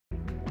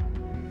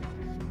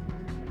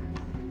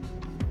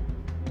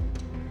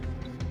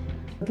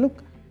But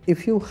look,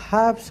 if you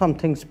have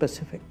something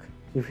specific,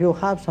 if you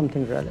have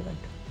something relevant,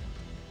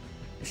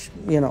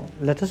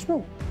 let us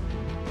know.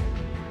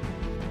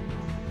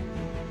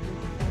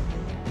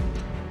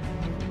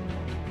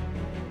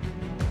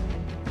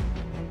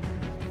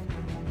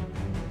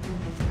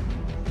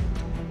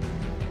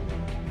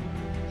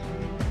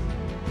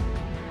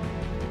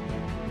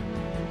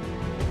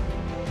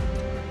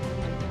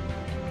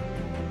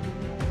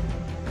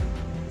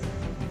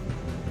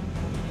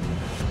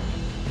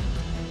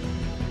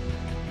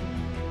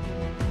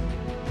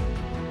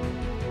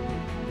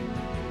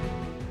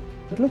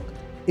 But look,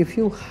 if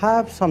you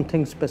have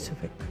something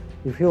specific,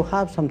 if you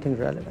have something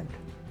relevant,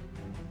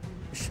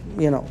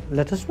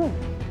 let us know.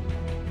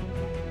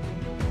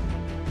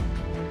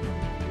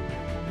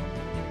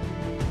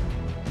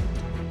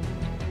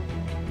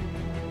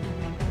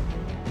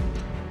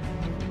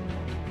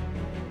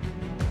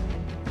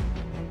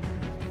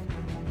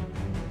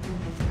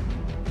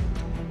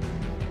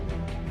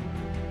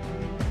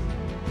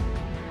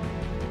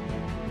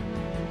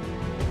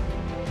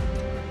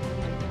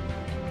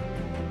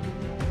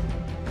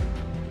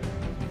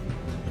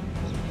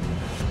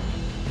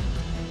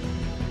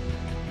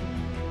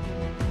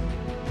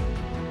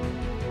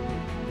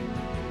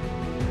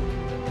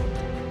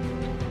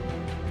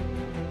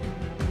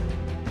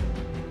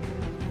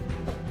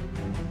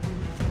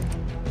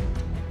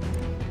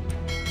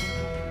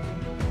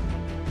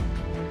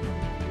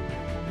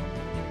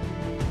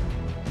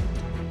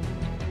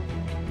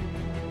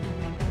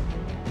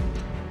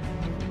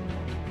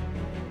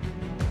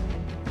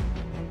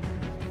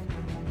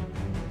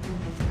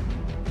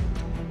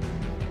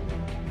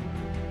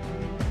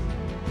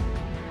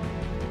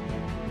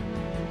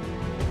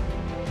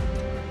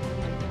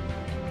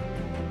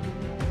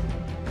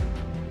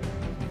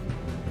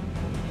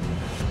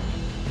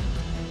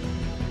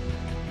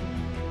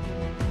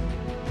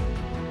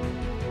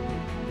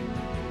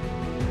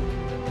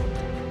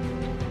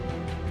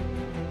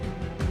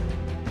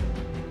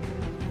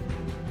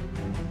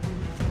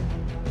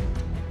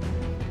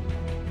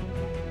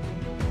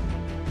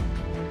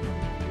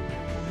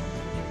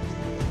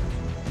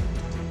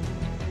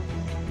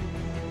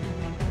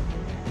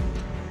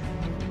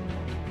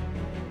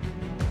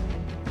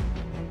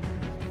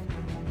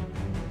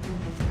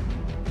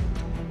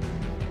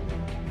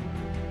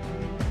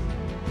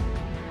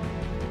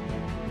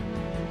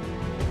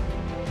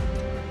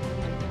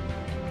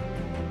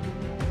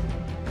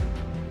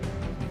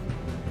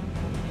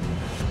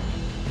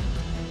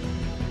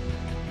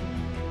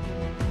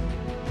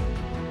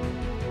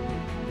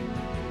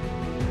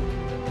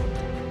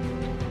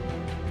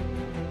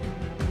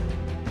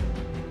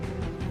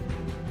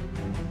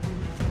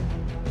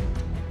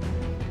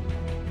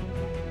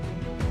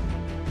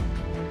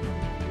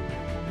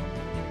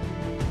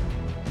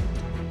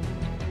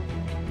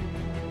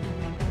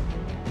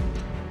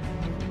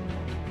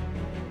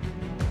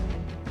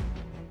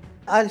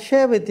 I'll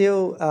share with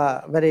you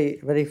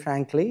very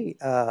frankly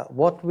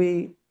what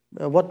we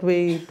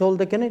told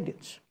the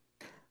Canadians.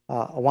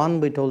 One,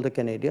 we told the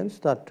Canadians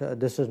that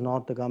this is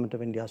not the Government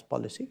of India's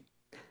policy.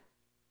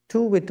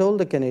 Two, we told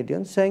the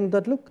Canadians saying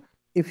that, look,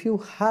 if you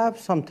have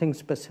something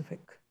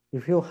specific,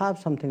 if you have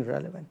something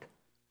relevant,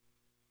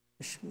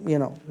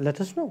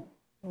 let us know.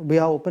 We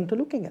are open to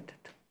looking at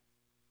it.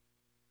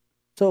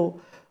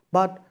 So,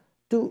 but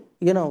to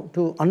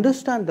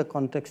understand the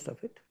context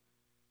of it,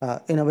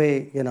 in a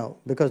way,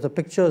 because the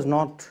picture is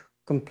not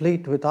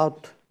complete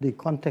without the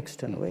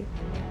context in a way.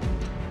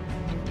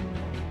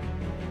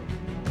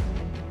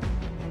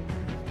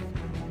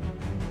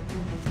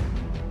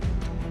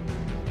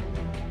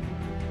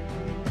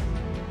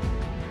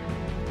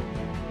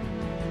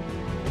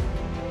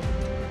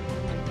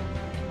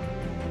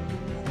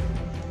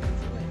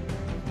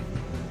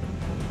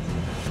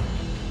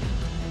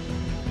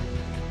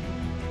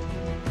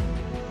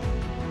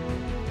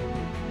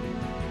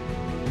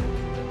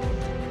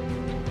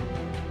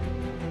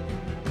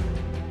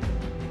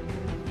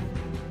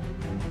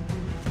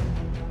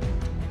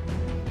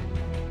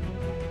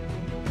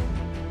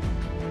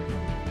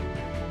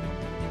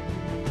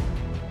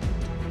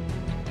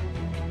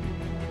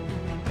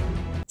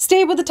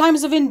 Stay with the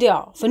Times of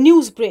India for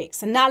news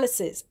breaks,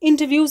 analysis,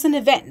 interviews and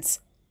events.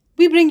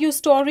 We bring you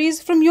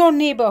stories from your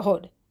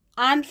neighborhood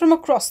and from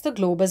across the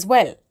globe as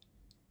well.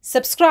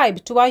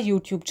 Subscribe to our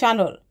YouTube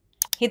channel.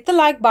 Hit the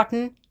like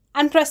button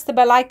and press the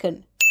bell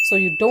icon so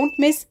you don't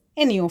miss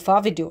any of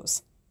our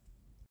videos.